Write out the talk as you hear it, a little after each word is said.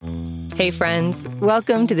Hey friends,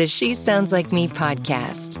 welcome to the She Sounds Like Me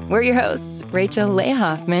podcast. We're your hosts, Rachel Leigh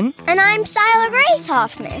Hoffman. And I'm Sila Grace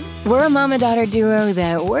Hoffman. We're a mama-daughter duo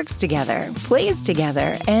that works together, plays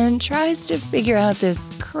together, and tries to figure out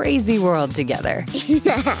this crazy world together.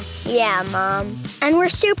 Yeah, Mom. And we're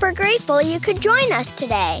super grateful you could join us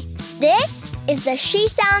today. This is the She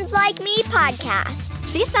Sounds Like Me podcast.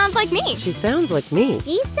 She sounds like me. She sounds like me.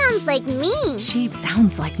 She sounds like me. She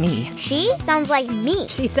sounds like me. She sounds like me.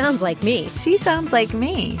 She sounds like me. She sounds like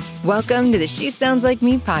me. Welcome to the She Sounds Like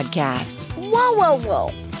Me podcast.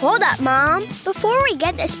 Whoa. Hold up, Mom. Before we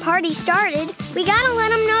get this party started, we gotta let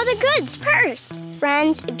them know the goods first.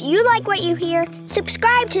 Friends, if you like what you hear,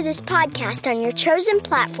 subscribe to this podcast on your chosen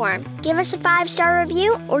platform. Give us a 5-star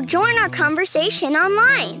review or join our conversation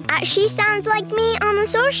online at She Sounds Like Me on the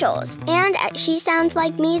socials and at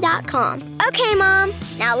SheSoundsLikeMe.com. Okay, Mom,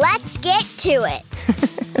 now let's get to it.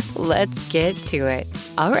 Let's get to it.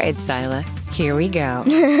 All right, Sila, here we go.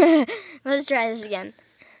 Let's try this again.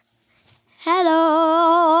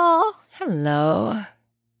 Hello. Hello.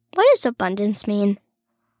 What does abundance mean?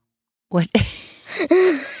 What?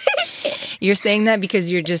 You're saying that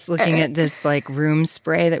because you're just looking at this room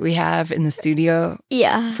spray that we have in the studio?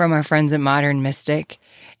 Yeah. From our friends at Modern Mystic.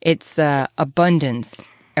 It's Abundance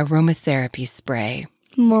Aromatherapy Spray.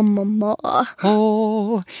 Mama.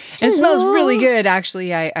 Oh, it smells really good.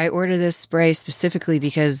 Actually, I ordered this spray specifically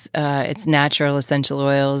because it's natural essential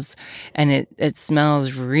oils and it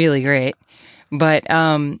smells really great. But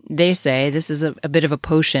they say this is a bit of a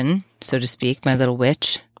potion, so to speak, my little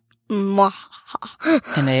witch. And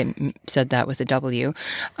I said that with a W.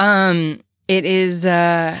 It is,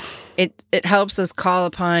 it helps us call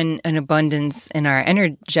upon an abundance in our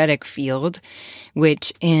energetic field,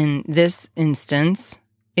 which in this instance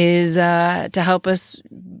is to help us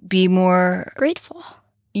be more Grateful.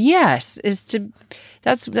 Yes,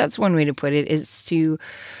 that's one way to put it, is to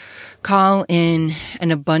call in an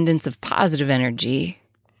abundance of positive energy,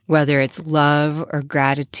 whether it's love or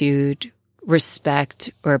gratitude, respect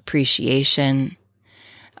or appreciation.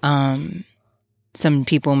 Some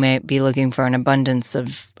people may be looking for an abundance of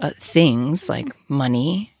things like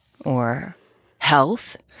money or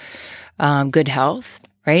health, good health,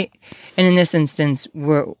 right? And in this instance,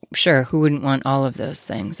 we're sure who wouldn't want all of those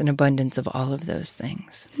things, an abundance of all of those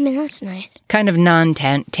things. I mean, that's nice. Kind of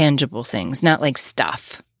non-tangible things, not like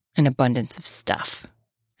stuff, an abundance of stuff.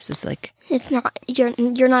 This is like... It's not,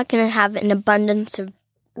 you're not going to have an abundance of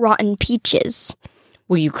rotten peaches.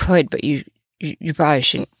 Well, you could, but you probably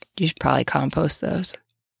should. You should probably compost those.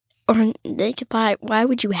 Or why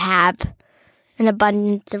would you have an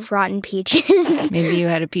abundance of rotten peaches? Maybe you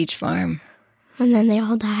had a peach farm. And then they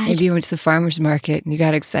all died. Maybe you went to the farmer's market and you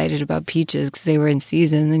got excited about peaches because they were in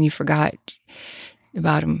season, and then you forgot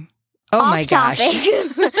about them. Oh, Off my gosh.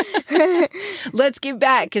 topic. Let's get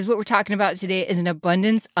back, because what we're talking about today is an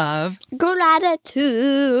abundance of...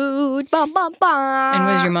 Gratitude. Bum, bum, bum. And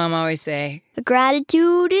what does your mom always say?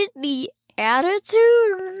 Gratitude is the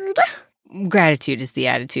attitude. Gratitude is the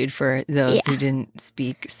attitude for those who didn't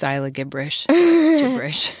speak Sila gibberish.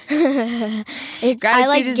 Gibberish. I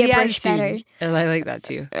like is the gibberish attitude. better. I like that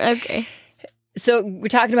too. Okay. So we're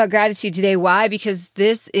talking about gratitude today. Why? Because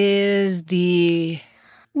this is the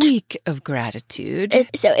week of gratitude.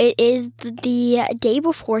 So it is the day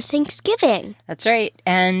before Thanksgiving. That's right.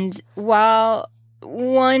 And while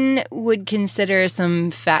one would consider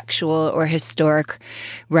some factual or historic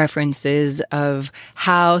references of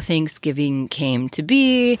how Thanksgiving came to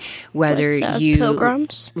be, whether you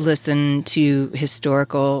pilgrims? listen to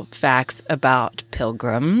historical facts about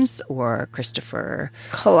pilgrims or Christopher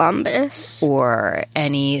Columbus, or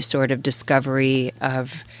any sort of discovery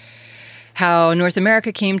of how North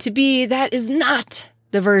America came to be, that is not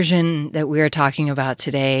the version that we are talking about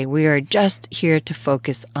today. We are just here to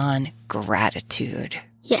focus on gratitude.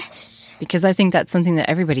 Yes. Because I think that's something that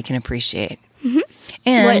everybody can appreciate. Mm-hmm.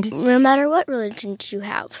 And no matter what religions you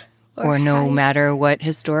have. Or no matter what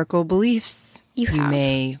historical beliefs you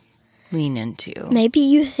may lean into. Maybe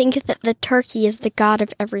you think that the turkey is the god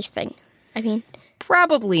of everything. I mean...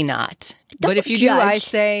 Probably not. But if you do, I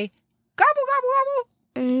say, gobble, gobble, gobble.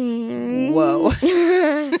 Whoa.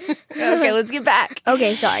 Okay, let's get back.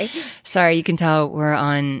 Okay, sorry. Sorry, you can tell we're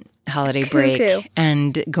on holiday break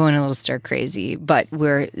and going a little stir crazy, but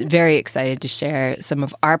we're very excited to share some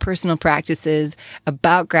of our personal practices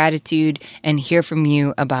about gratitude and hear from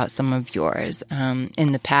you about some of yours.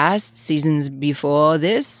 In the past, seasons before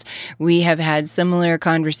this, we have had similar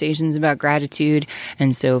conversations about gratitude,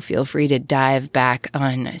 and so feel free to dive back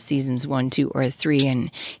on seasons 1, 2, or 3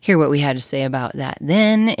 and hear what we had to say about that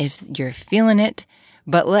then if you're feeling it.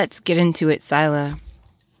 But let's get into it, Sila.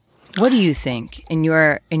 What do you think in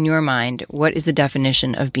your mind? What is the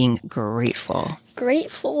definition of being grateful?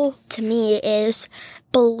 Grateful to me is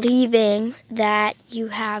believing that you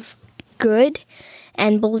have good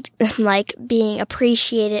and like being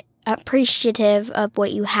appreciative of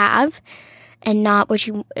what you have and not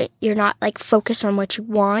you're not like focused on what you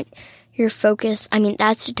want. You're focused, I mean,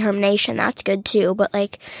 that's determination. That's good too. But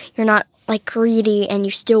like, you're not like greedy and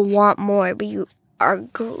you still want more, but you are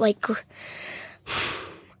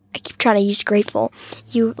I keep trying to use grateful.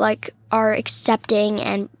 You like are accepting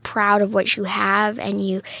and proud of what you have, and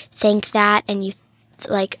you thank that, and you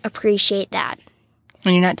like appreciate that.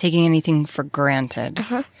 And you're not taking anything for granted.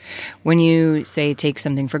 Uh-huh. When you say take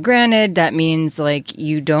something for granted, that means like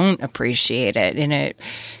you don't appreciate it. And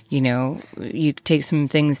you take some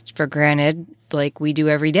things for granted like we do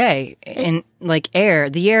every day. And like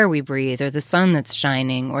the air we breathe, or the sun that's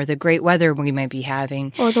shining, or the great weather we might be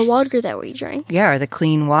having. Or the water that we drink. Yeah, or the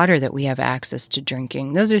clean water that we have access to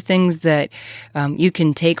drinking. Those are things that you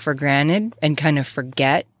can take for granted and kind of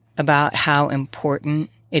forget about how important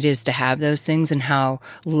it is to have those things and how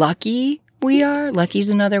lucky we are. Lucky is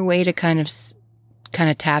another way to kind of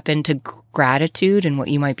tap into gratitude and what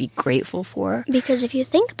you might be grateful for. Because if you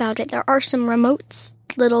think about it, there are some remote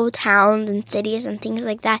little towns and cities and things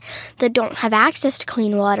like that don't have access to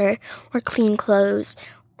clean water or clean clothes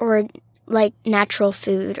or like natural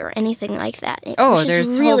food or anything like that.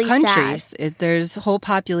 There's really whole countries. There's whole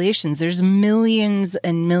populations. There's millions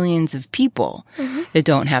and millions of people that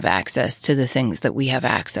don't have access to the things that we have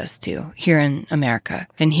access to here in America,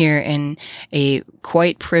 and here in a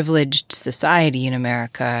quite privileged society in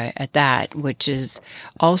America at that, which is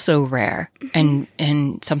also rare and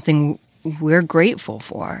something we're grateful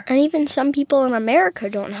for. And even some people in America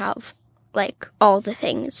don't have like all the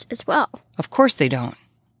things as well. Of course they don't.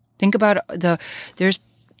 Think about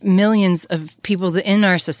there's millions of people in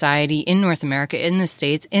our society, in North America, in the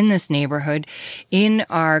States, in this neighborhood, in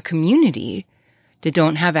our community that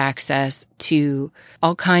don't have access to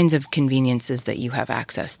all kinds of conveniences that you have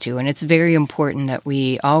access to. And it's very important that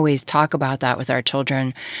we always talk about that with our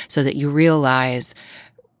children so that you realize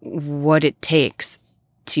what it takes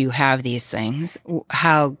to have these things,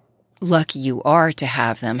 how lucky you are to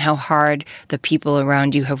have them, how hard the people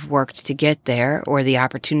around you have worked to get there or the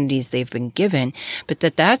opportunities they've been given, but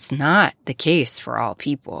that's not the case for all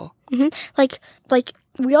people. Mm-hmm. Like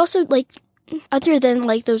we also other than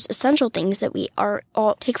like those essential things that we are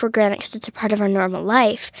all take for granted because it's a part of our normal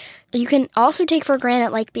life, you can also take for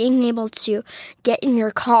granted like being able to get in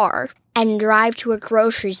your car and drive to a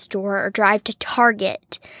grocery store or drive to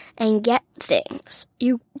Target and get things.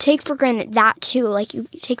 You take for granted that too. Like you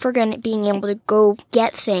take for granted being able to go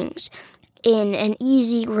get things in an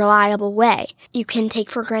easy, reliable way. You can take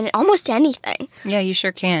for granted almost anything. Yeah, you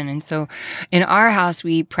sure can. And so in our house,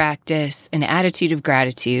 we practice an attitude of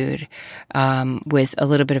gratitude with a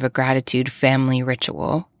little bit of a gratitude family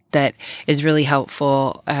ritual that is really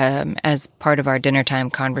helpful as part of our dinner time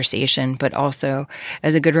conversation, but also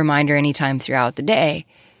as a good reminder anytime throughout the day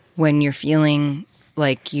when you're feeling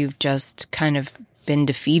like you've just kind of been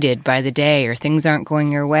defeated by the day or things aren't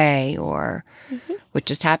going your way or what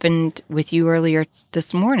just happened with you earlier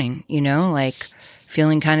this morning, like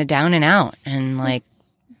feeling kind of down and out and like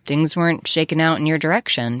things weren't shaken out in your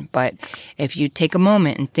direction. But if you take a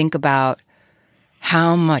moment and think about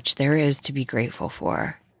how much there is to be grateful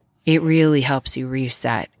for, it really helps you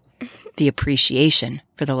reset the appreciation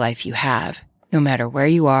for the life you have, no matter where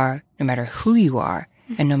you are, no matter who you are,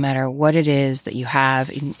 and no matter what it is that you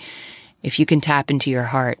have. If you can tap into your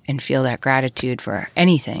heart and feel that gratitude for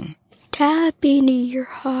anything, tap into your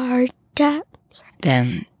heart,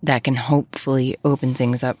 then that can hopefully open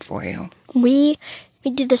things up for you. We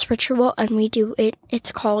do this ritual and we do it.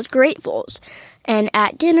 It's called Gratefuls. And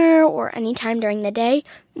at dinner or any time during the day,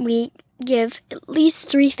 we give at least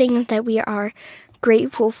 3 things that we are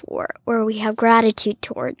grateful for or we have gratitude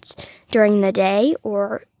towards during the day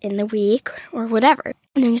or in the week or whatever.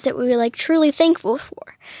 Things that we like truly thankful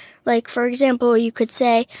for. Like, for example, you could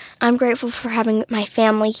say, I'm grateful for having my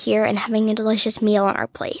family here and having a delicious meal on our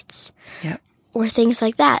plates. Yep. Or things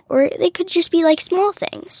like that. Or they could just be like small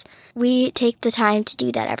things. We take the time to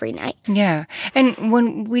do that every night. Yeah. And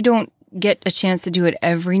when we don't get a chance to do it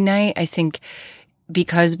every night, I think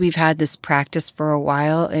because we've had this practice for a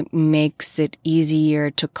while, it makes it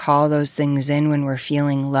easier to call those things in when we're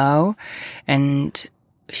feeling low and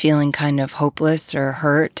feeling kind of hopeless or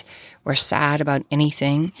hurt or sad about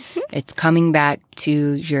anything. It's coming back to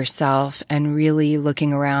yourself and really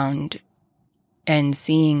looking around and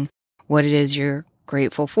seeing what it is you're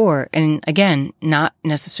grateful for. And again, not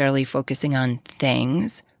necessarily focusing on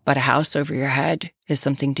things but a house over your head is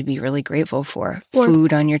something to be really grateful for. Or-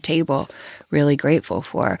 Food on your table, really grateful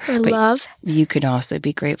for. Or But love. you could also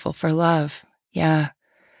be grateful for love. Yeah.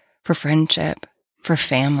 For friendship, for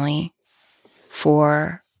family,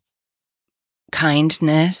 for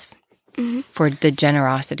kindness, for the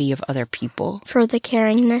generosity of other people. For the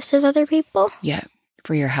caringness of other people. Yeah.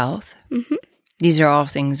 For your health. Mhm. These are all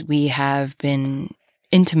things we have been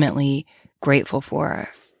intimately grateful for.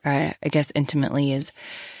 I guess intimately is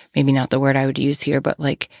maybe not the word I would use here, but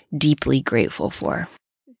like deeply grateful for.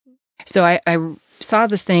 So I saw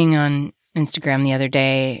this thing on Instagram the other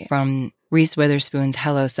day from Reese Witherspoon's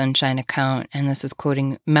Hello Sunshine account, and this was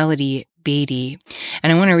quoting Melody Beatty.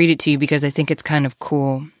 And I want to read it to you because I think it's kind of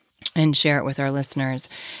cool and share it with our listeners.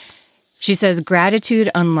 She says, gratitude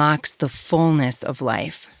unlocks the fullness of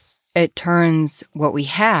life. It turns what we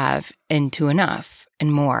have into enough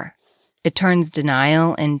and more. It turns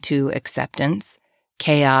denial into acceptance,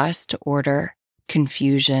 chaos to order,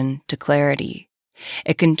 confusion to clarity.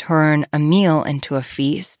 It can turn a meal into a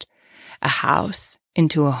feast, a house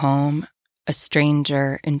into a home, a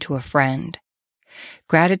stranger into a friend.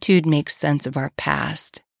 Gratitude makes sense of our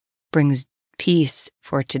past, brings peace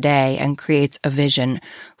for today, and creates a vision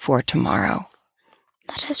for tomorrow.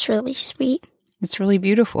 That is really sweet. It's really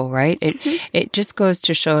beautiful, right? It just goes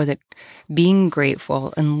to show that being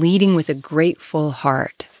grateful and leading with a grateful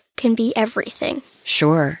heart. Can be everything.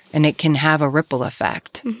 Sure. And it can have a ripple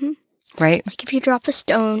effect, right? Like if you drop a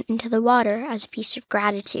stone into the water as a piece of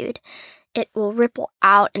gratitude, it will ripple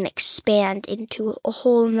out and expand into a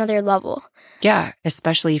whole nother level. Yeah,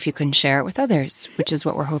 especially if you can share it with others, which is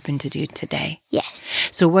what we're hoping to do today. Yes.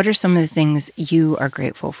 So what are some of the things you are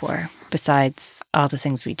grateful for besides all the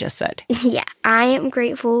things we just said? Yeah, I am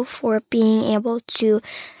grateful for being able to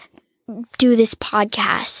do this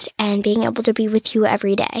podcast and being able to be with you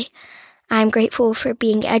every day. I'm grateful for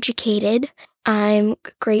being educated. I'm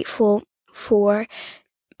grateful for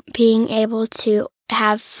being able to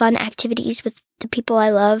have fun activities with the people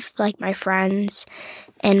I love, like my friends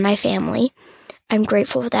and my family. I'm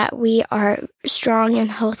grateful that we are strong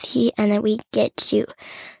and healthy and that we get to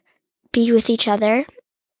be with each other.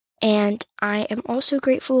 And I am also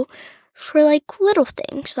grateful for like little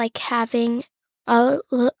things, like having a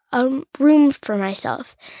room for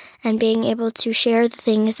myself and being able to share the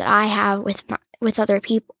things that I have with other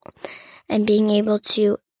people and being able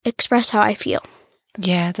to express how I feel.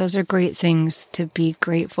 Yeah, those are great things to be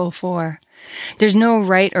grateful for. There's no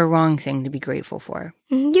right or wrong thing to be grateful for.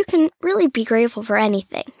 You can really be grateful for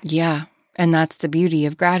anything. Yeah, and that's the beauty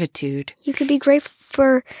of gratitude. You could be grateful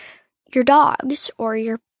for your dogs or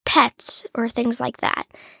your pets or things like that,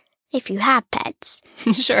 if you have pets.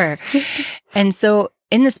 Sure. And so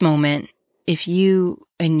in this moment, if you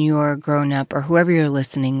and your grown-up or whoever you're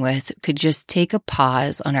listening with could just take a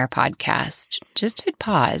pause on our podcast, just hit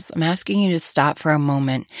pause. I'm asking you to stop for a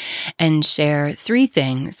moment and share 3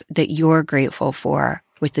 things that you're grateful for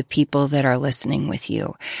with the people that are listening with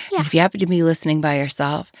you. Yeah. And if you happen to be listening by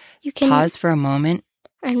yourself, You can pause for a moment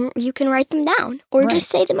and you can write them down or Right. just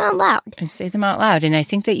say them out loud. and say them out loud. And I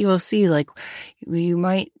think that you will see, like, you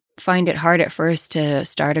might find it hard at first to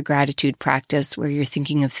start a gratitude practice where you're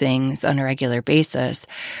thinking of things on a regular basis.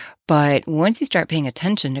 But once you start paying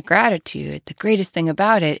attention to gratitude, the greatest thing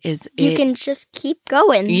about it is You can just keep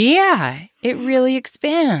going. yeah, it really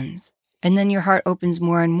expands. And then your heart opens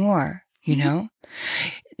more and more, you know?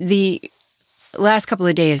 The last couple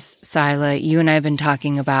of days, Sila, you and I have been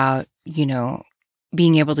talking about, you know,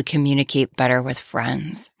 being able to communicate better with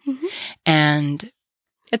friends. And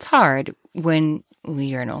it's hard when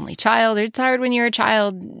you're an only child, or it's hard when you're a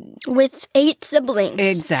child. With 8 siblings.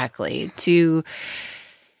 Exactly. To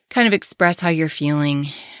kind of express how you're feeling,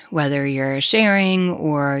 whether you're sharing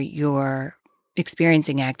or you're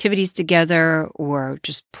experiencing activities together or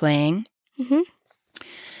just playing. Mhm.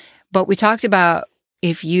 But we talked about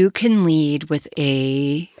if you can lead with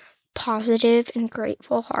a, Positive and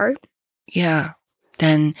grateful heart.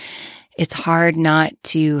 then it's hard not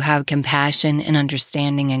to have compassion and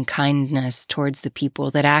understanding and kindness towards the people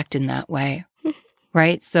that act in that way.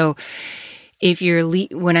 Right? So if you're,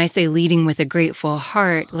 when I say leading with a grateful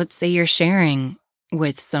heart, let's say you're sharing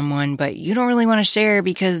with someone, but you don't really want to share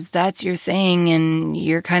because that's your thing and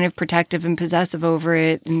you're kind of protective and possessive over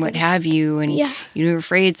it and what have you. And Yeah. you're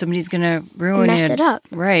afraid somebody's going to ruin Mess it up.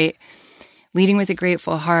 Right. Leading with a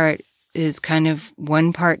grateful heart is kind of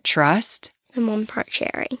one part trust. And 1 part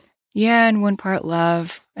sharing. Yeah, and 1 part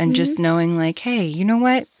love and just knowing like, hey, you know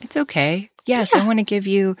what? It's okay. Yes, I want to give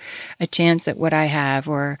you a chance at what I have,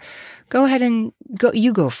 or go ahead and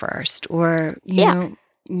you go first, or, you know,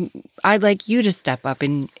 I'd like you to step up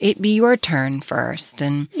and it be your turn first.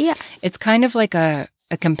 And Yeah. it's kind of like a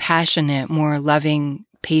compassionate, more loving,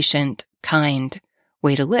 patient, kind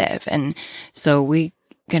way to live. And so we're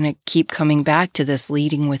going to keep coming back to this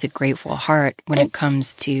leading with a grateful heart when it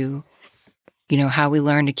comes to, how we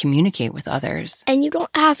learn to communicate with others. And you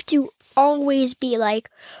don't have to always be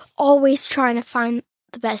always trying to find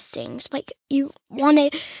the best things. You want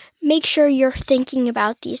to make sure you're thinking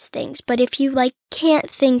about these things. But if you can't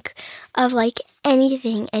think of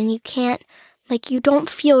anything and you can't you don't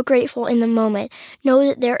feel grateful in the moment, know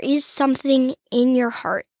that there is something in your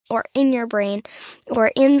heart or in your brain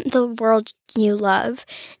or in the world you love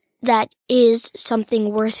that is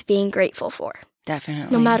something worth being grateful for.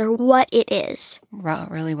 Definitely. No matter what it is.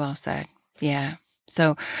 Really well said. Yeah.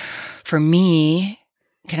 So for me,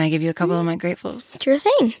 can I give you a couple of my gratefuls? It's your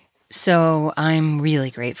thing. So I'm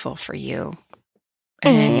really grateful for you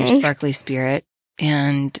and your sparkly spirit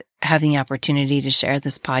and having the opportunity to share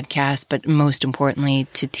this podcast, but most importantly,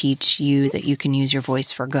 to teach you that you can use your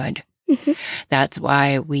voice for good. Mm-hmm. That's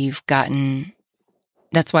why we've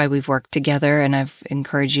worked together, and I've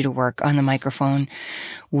encouraged you to work on the microphone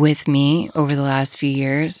with me over the last few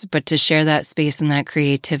years. But to share that space and that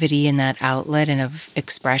creativity and that outlet and of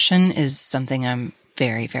expression is something I'm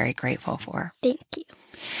very, very grateful for. Thank you.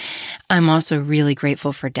 I'm also really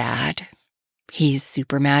grateful for Dad. He's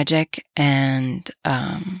super magic and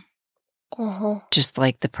just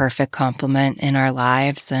the perfect complement in our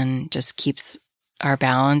lives and just keeps our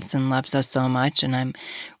balance and loves us so much. And I'm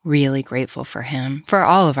really grateful for him, for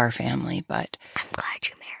all of our family. But I'm glad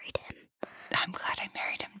you married him. I'm glad I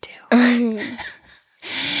married him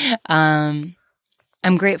too.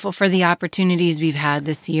 I'm grateful for the opportunities we've had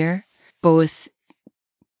this year, both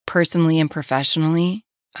personally and professionally.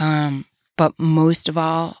 But most of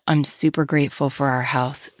all, I'm super grateful for our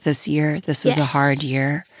health this year. This was a hard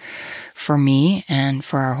year for me and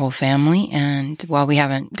for our whole family. And while we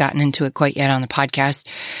haven't gotten into it quite yet on the podcast,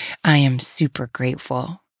 I am super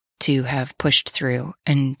grateful to have pushed through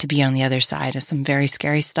and to be on the other side of some very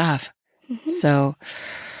scary stuff. Mm-hmm. So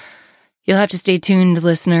you'll have to stay tuned,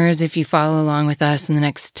 listeners, if you follow along with us in the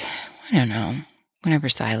next, whenever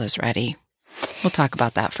Sila's ready. We'll talk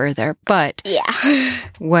about that further. But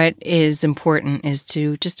what is important is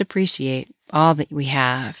to just appreciate all that we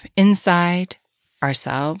have inside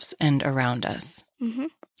ourselves and around us. Mm-hmm.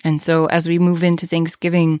 And so as we move into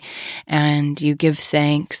Thanksgiving and you give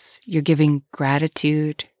thanks, you're giving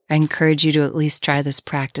gratitude. I encourage you to at least try this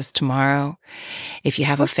practice tomorrow. If you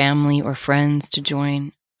have a family or friends to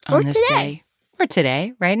join on this day. Or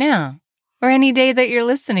today, right now. Or any day that you're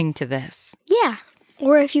listening to this. Yeah.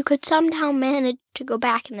 Or if you could somehow manage to go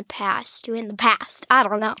back in the past, I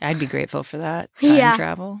don't know. I'd be grateful for that. Time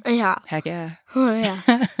travel. Yeah. Heck yeah. Oh,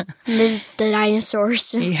 yeah. Miss the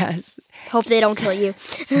dinosaurs. Yes. Hope they don't kill you.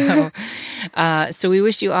 So we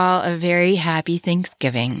wish you all a very happy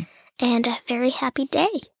Thanksgiving. And a very happy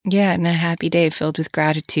day. Yeah, and a happy day filled with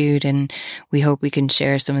gratitude. And we hope we can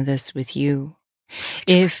share some of this with you.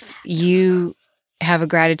 If you have a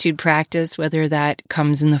gratitude practice, whether that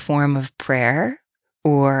comes in the form of prayer,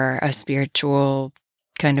 or a spiritual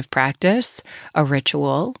kind of practice, a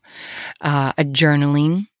ritual, a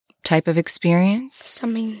journaling type of experience.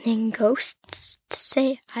 Summoning ghosts to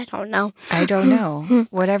say, I don't know.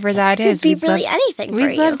 Whatever that is. It could be really anything for you.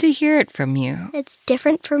 We'd love to hear it from you. It's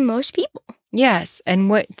different for most people. Yes, and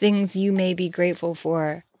what things you may be grateful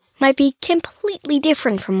for. Might be completely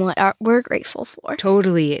different from what we're grateful for.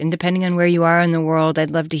 Totally. And depending on where you are in the world,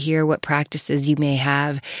 I'd love to hear what practices you may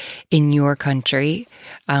have in your country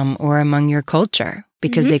or among your culture,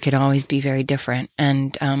 because they could always be very different.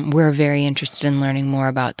 And we're very interested in learning more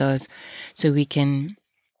about those so we can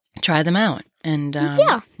try them out and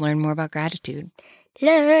learn more about gratitude.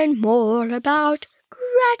 Learn more about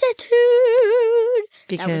gratitude.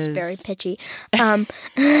 Because that was very pitchy.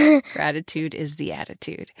 Gratitude is the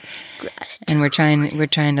attitude. Gratitude. And we're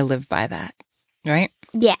trying to live by that, right?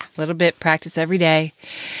 Yeah. A little bit, practice every day.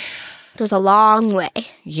 It goes a long way.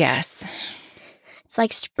 Yes. It's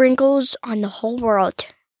like sprinkles on the whole world.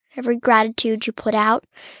 Every gratitude you put out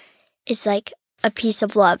is like a piece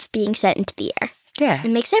of love being sent into the air. Yeah.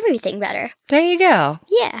 It makes everything better. There you go.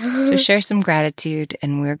 Yeah. So share some gratitude,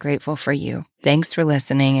 and we're grateful for you. Thanks for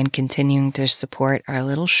listening and continuing to support our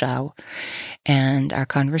little show and our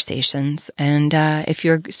conversations. And if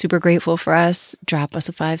you're super grateful for us, drop us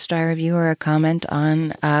a 5-star review or a comment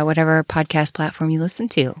on whatever podcast platform you listen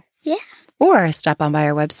to. Yeah. Or stop on by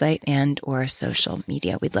our website and or social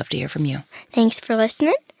media. We'd love to hear from you. Thanks for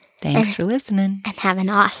listening. Thanks for listening. And have an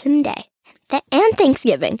awesome day. And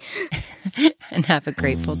Thanksgiving. and have a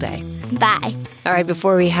grateful day. Bye. All right,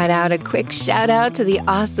 before we head out, a quick shout out to the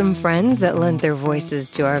awesome friends that lent their voices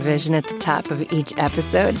to our vision at the top of each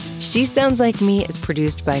episode. She Sounds Like Me is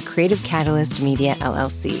produced by Creative Catalyst Media,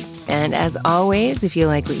 LLC. And as always, if you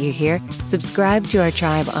like what you hear, subscribe to our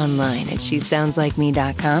tribe online at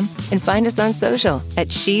shesoundslikeme.com and find us on social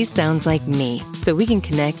at She Sounds Like Me so we can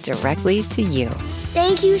connect directly to you.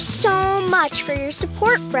 Thank you so much for your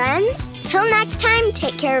support, friends. Till next time,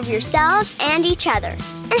 take care of yourselves and each other.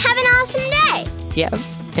 And have an awesome day. Yep,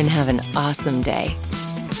 and have an awesome day.